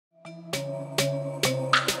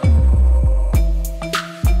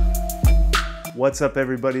What's up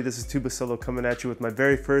everybody, this is Tuba coming at you with my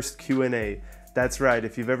very first Q&A. That's right,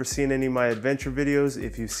 if you've ever seen any of my adventure videos,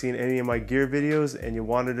 if you've seen any of my gear videos and you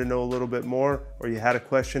wanted to know a little bit more or you had a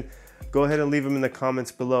question, go ahead and leave them in the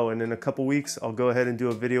comments below, and in a couple weeks I'll go ahead and do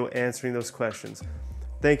a video answering those questions.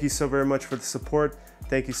 Thank you so very much for the support.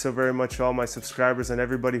 Thank you so very much to all my subscribers and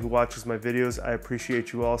everybody who watches my videos. I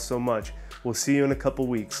appreciate you all so much. We'll see you in a couple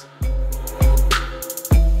weeks.